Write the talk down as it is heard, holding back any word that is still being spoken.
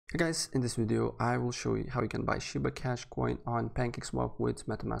Hey guys, in this video I will show you how you can buy Shiba Cash coin on Pancakeswap with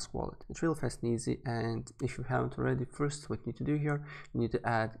MetaMask wallet. It's real fast and easy, and if you haven't already, first what you need to do here, you need to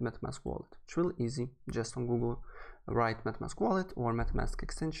add MetaMask wallet. It's really easy. Just on Google write MetaMask wallet or MetaMask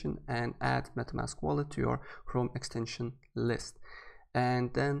extension and add MetaMask wallet to your Chrome extension list,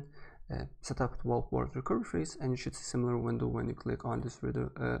 and then set up 12-word recurring phrase, and you should see similar window when you click on this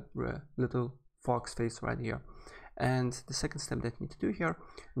little fox face right here. And the second step that you need to do here,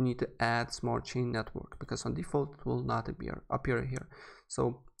 you need to add smart chain network, because on default it will not appear here.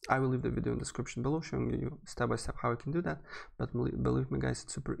 So I will leave the video in the description below showing you step by step how you can do that, but believe me guys,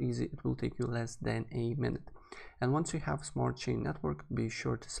 it's super easy. It will take you less than a minute. And once you have smart chain network, be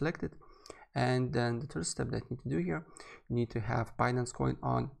sure to select it. And then the third step that you need to do here, you need to have Binance coin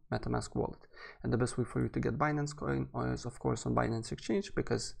on MetaMask wallet. And the best way for you to get Binance coin is of course on Binance exchange,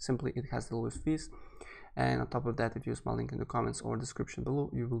 because simply it has the lowest fees. And on top of that, if you use my link in the comments or description below,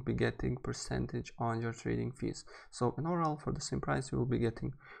 you will be getting percentage on your trading fees. So in overall, for the same price, you will be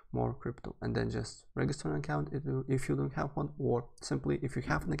getting more crypto. And then just register an account if you don't have one, or simply if you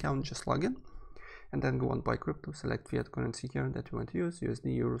have an account, just log in and then go on buy crypto. Select fiat currency here that you want to use,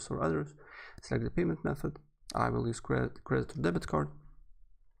 USD, euros or others. Select the payment method. I will use credit or debit card,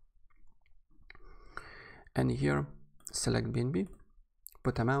 and here select BNB.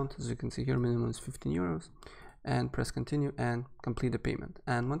 Put amount, as you can see here, minimum is 15 euros, and press continue and complete the payment.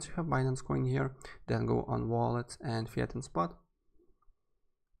 And once you have Binance coin here, then go on wallet and fiat and spot.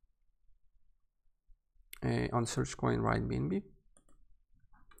 On search coin, write BNB,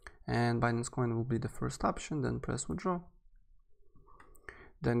 and Binance coin will be the first option. Then press withdraw.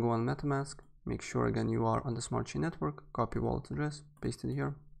 Then go on MetaMask. Make sure again you are on the smart chain network. Copy wallet address, paste it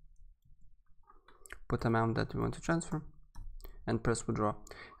here. Put amount that you want to transfer, and press withdraw.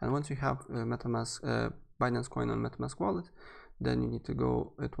 And once you have Binance coin on MetaMask wallet, then you need to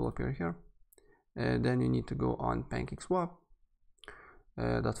go, it will appear here. Then you need to go on Pancakeswap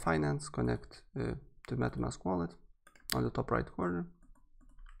 .finance, connect to MetaMask wallet on the top right corner,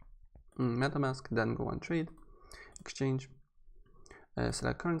 MetaMask, then go on trade, exchange,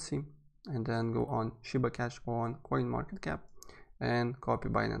 select currency, and then go on Shiba Cash on CoinMarketCap and copy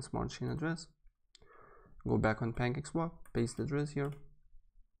Binance smart chain address. Go back on Pancakeswap, paste the address here,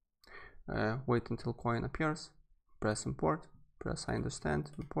 wait until coin appears, press import, press I understand,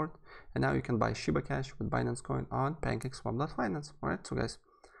 import, and now you can buy Shiba Cash with Binance coin on Pancakeswap.finance. Alright, so guys,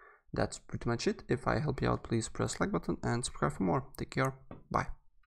 that's pretty much it. If I help you out, please press like button and subscribe for more. Take care, bye.